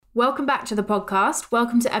Welcome back to the podcast.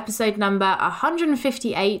 Welcome to episode number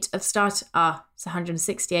 158 of it's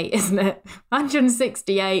 168, isn't it?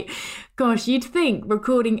 168. Gosh, you'd think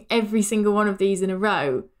recording every single one of these in a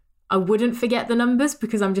row, I wouldn't forget the numbers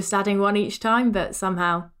because I'm just adding one each time, but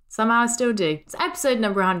somehow I still do. It's episode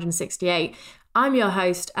number 168. I'm your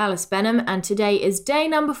host, Alice Benham, and today is day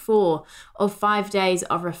number 4 of 5 days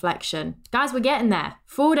of reflection. Guys, we're getting there.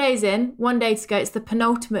 4 days in, 1 day to go. It's the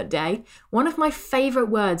penultimate day. One of my favourite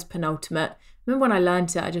words, penultimate. Remember when I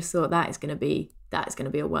learned it, I just thought that is going to be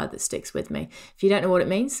a word that sticks with me. If you don't know what it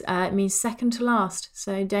means second to last.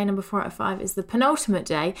 So day number 4 out of 5 is the penultimate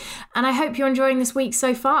day. And I hope you're enjoying this week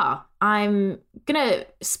so far. I'm going to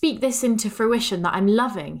speak this into fruition that I'm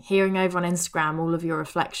loving hearing over on Instagram all of your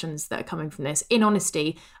reflections that are coming from this. In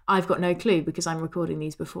honesty, I've got no clue because I'm recording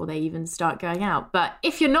these before they even start going out. But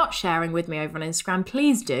if you're not sharing with me over on Instagram,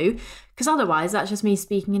 please do, because otherwise that's just me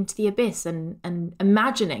speaking into the abyss and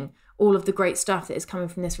imagining all of the great stuff that is coming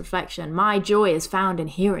from this reflection. My joy is found in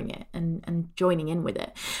hearing it and joining in with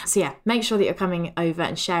it. So yeah, make sure that you're coming over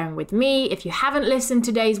and sharing with me. If you haven't listened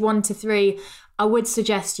to days 1 to 3, I would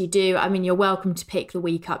suggest you do. I mean, you're welcome to pick the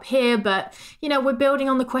week up here, but we're building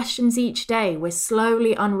on the questions each day. We're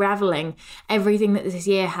slowly unraveling everything that this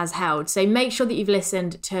year has held. So make sure that you've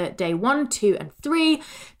listened to day 1, 2, and 3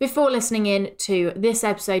 before listening in to this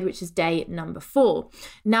episode, which is day number 4.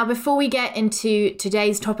 Now, before we get into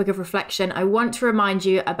today's topic of reflection, I want to remind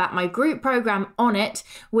you about my group program On It,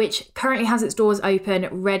 which currently has its doors open,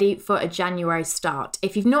 ready for a January start.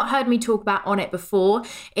 If you've not heard me talk about On It before,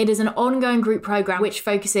 it is an ongoing group program which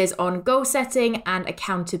focuses on goal setting and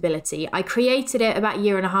accountability. I created it about a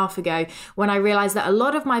year and a half ago when I realized that a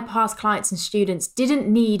lot of my past clients and students didn't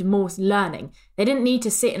need more learning. They didn't need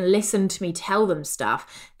to sit and listen to me tell them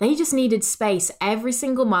stuff. They just needed space every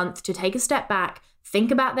single month to take a step back,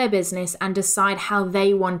 think about their business and decide how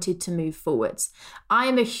they wanted to move forwards. I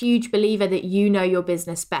am a huge believer that you know your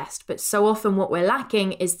business best, but so often what we're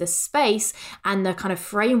lacking is the space and the kind of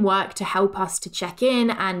framework to help us to check in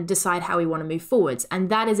and decide how we want to move forwards. And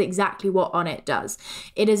that is exactly what On It does.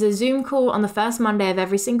 It is a Zoom call on the first Monday of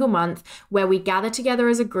every single month where we gather together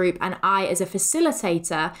as a group and I, as a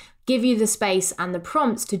facilitator, give you the space and the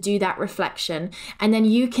prompts to do that reflection. And then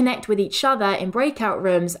you connect with each other in breakout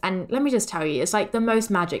rooms. And let me just tell you, it's like the most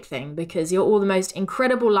magic thing because you're all the most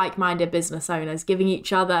incredible like-minded business owners giving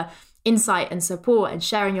each other insight and support and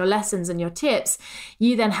sharing your lessons and your tips.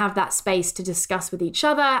 You then have that space to discuss with each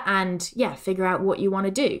other and figure out what you want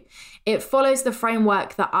to do. It follows the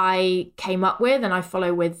framework that I came up with and I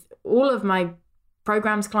follow with all of my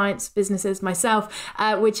programs, clients, businesses, myself,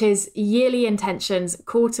 which is yearly intentions,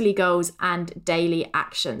 quarterly goals, and daily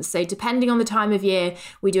actions. So depending on the time of year,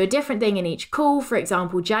 we do a different thing in each call. For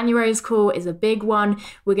example, January's call is a big one.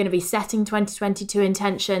 We're going to be setting 2022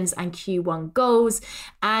 intentions and Q1 goals.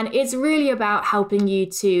 And it's really about helping you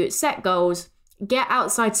to set goals, get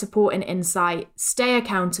outside support and insight, stay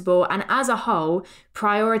accountable, and as a whole,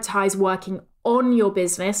 prioritize working on your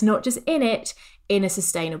business, not just in it, in a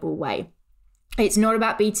sustainable way. It's not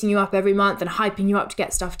about beating you up every month and hyping you up to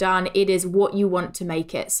get stuff done. It is what you want to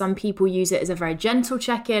make it. Some people use it as a very gentle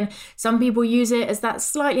check-in. Some people use it as that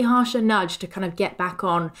slightly harsher nudge to kind of get back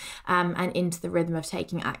on and into the rhythm of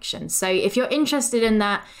taking action. So if you're interested in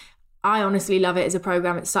that, I honestly love it as a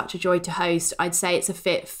program. It's such a joy to host. I'd say it's a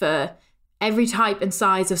fit for every type and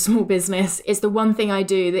size of small business. It's the one thing I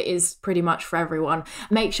do that is pretty much for everyone.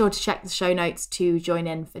 Make sure to check the show notes to join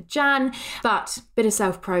in for Jan, but bit of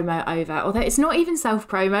self-promo over. Although it's not even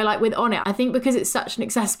self-promo, like with On It. I think because it's such an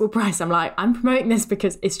accessible price, I'm promoting this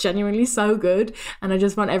because it's genuinely so good and I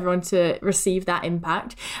just want everyone to receive that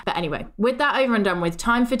impact. But anyway, with that over and done with,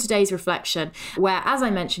 time for today's reflection, where, as I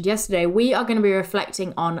mentioned yesterday, we are going to be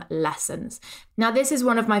reflecting on lessons. Now, this is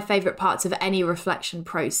one of my favorite parts of any reflection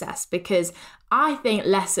process because I think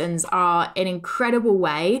lessons are an incredible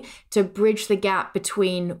way to bridge the gap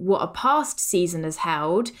between what a past season has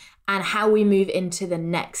held and how we move into the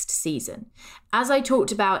next season. As I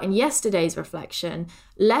talked about in yesterday's reflection,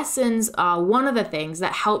 lessons are one of the things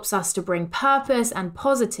that helps us to bring purpose and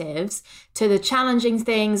positives to the challenging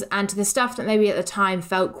things and to the stuff that maybe at the time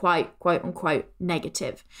felt quite, quote unquote,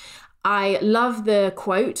 negative. I love the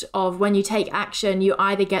quote of when you take action, you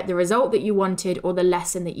either get the result that you wanted or the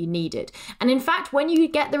lesson that you needed. And in fact, when you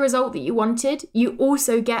get the result that you wanted, you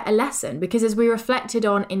also get a lesson, because as we reflected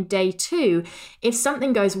on in day 2, if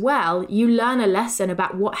something goes well, you learn a lesson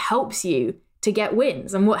about what helps you to get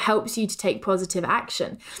wins and what helps you to take positive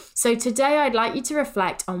action. So today I'd like you to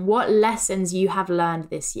reflect on what lessons you have learned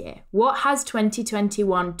this year. What has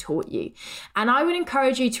 2021 taught you? And I would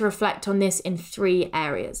encourage you to reflect on this in 3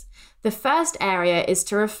 areas. The first area is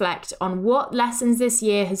to reflect on what lessons this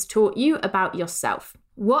year has taught you about yourself.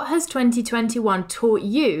 What has 2021 taught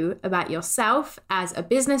you about yourself as a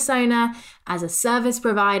business owner, as a service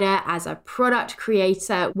provider, as a product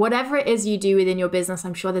creator, whatever it is you do within your business?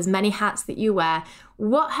 I'm sure there's many hats that you wear.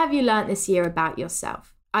 What have you learned this year about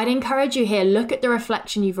yourself? I'd encourage you here, look at the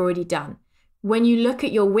reflection you've already done. When you look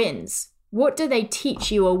at your wins, what do they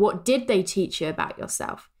teach you, or what did they teach you about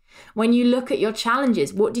yourself? When you look at your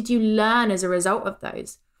challenges, what did you learn as a result of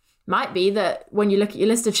those? Might be that when you look at your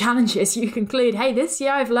list of challenges, you conclude, hey, this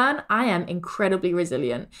year I've learned I am incredibly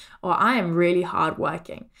resilient, or I am really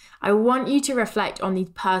hardworking. I want you to reflect on these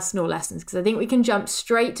personal lessons, because I think we can jump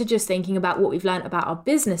straight to just thinking about what we've learned about our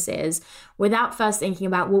businesses without first thinking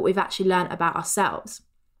about what we've actually learned about ourselves.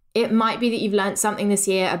 It might be that you've learned something this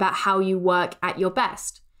year about how you work at your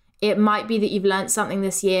best. It might be that you've learned something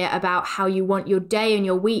this year about how you want your day and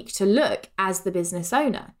your week to look as the business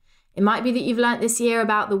owner. It might be that you've learned this year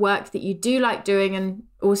about the work that you do like doing and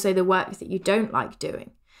also the work that you don't like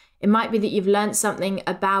doing. It might be that you've learned something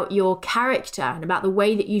about your character and about the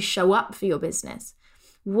way that you show up for your business.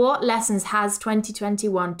 What lessons has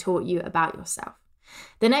 2021 taught you about yourself?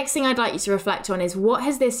 The next thing I'd like you to reflect on is, what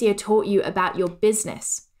has this year taught you about your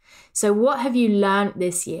business? So what have you learned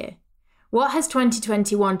this year? What has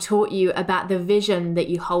 2021 taught you about the vision that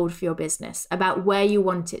you hold for your business, about where you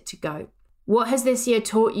want it to go? What has this year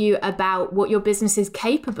taught you about what your business is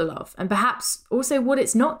capable of, and perhaps also what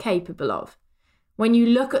it's not capable of? When you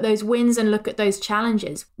look at those wins and look at those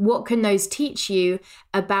challenges, what can those teach you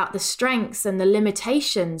about the strengths and the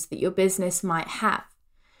limitations that your business might have?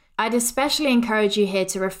 I'd especially encourage you here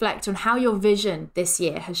to reflect on how your vision this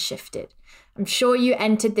year has shifted. I'm sure you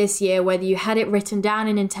entered this year, whether you had it written down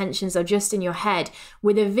in intentions or just in your head,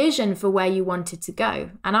 with a vision for where you wanted to go.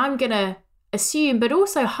 And I'm going to assume, but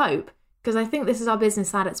also hope, because I think this is our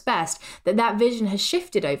business at its best, that that vision has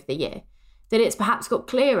shifted over the year, that it's perhaps got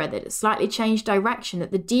clearer, that it's slightly changed direction,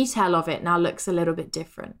 that the detail of it now looks a little bit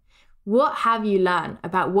different. What have you learned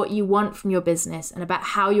about what you want from your business and about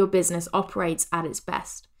how your business operates at its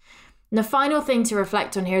best? And the final thing to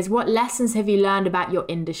reflect on here is, what lessons have you learned about your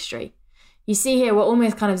industry? You see here, we're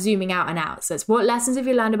almost kind of zooming out and out. So it's, what lessons have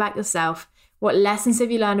you learned about yourself? What lessons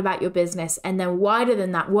have you learned about your business? And then wider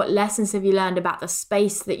than that, what lessons have you learned about the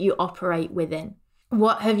space that you operate within?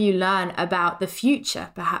 What have you learned about the future,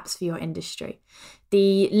 perhaps, for your industry?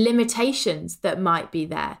 The limitations that might be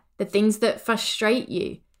there, the things that frustrate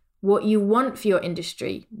you, what you want for your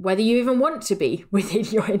industry, whether you even want to be within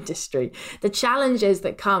your industry, the challenges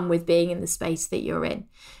that come with being in the space that you're in.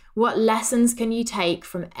 What lessons can you take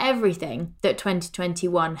from everything that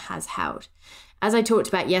 2021 has held? As I talked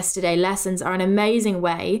about yesterday, lessons are an amazing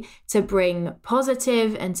way to bring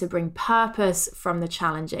positive and to bring purpose from the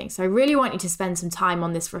challenging. So I really want you to spend some time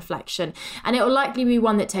on this reflection, and it will likely be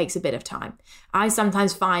one that takes a bit of time. I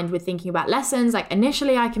sometimes find with thinking about lessons, like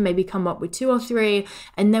initially I can maybe come up with 2 or 3,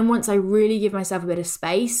 and then once I really give myself a bit of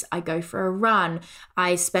space, I go for a run,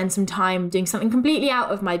 I spend some time doing something completely out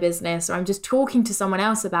of my business, or I'm just talking to someone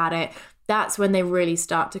else about it. That's when they really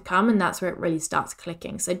start to come, and that's where it really starts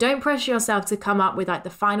clicking. So don't pressure yourself to come up with like the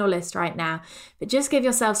final list right now, but just give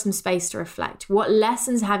yourself some space to reflect. What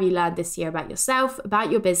lessons have you learned this year about yourself,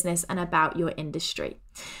 about your business, and about your industry?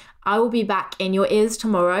 I will be back in your ears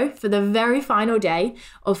tomorrow for the very final day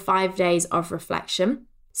of 5 days of reflection.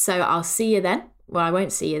 So I'll see you then. Well, I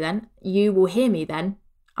won't see you then. You will hear me then.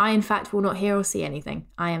 I, in fact, will not hear or see anything.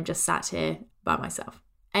 I am just sat here by myself.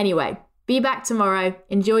 Anyway, be back tomorrow.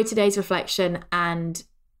 Enjoy today's reflection and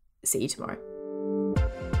see you tomorrow.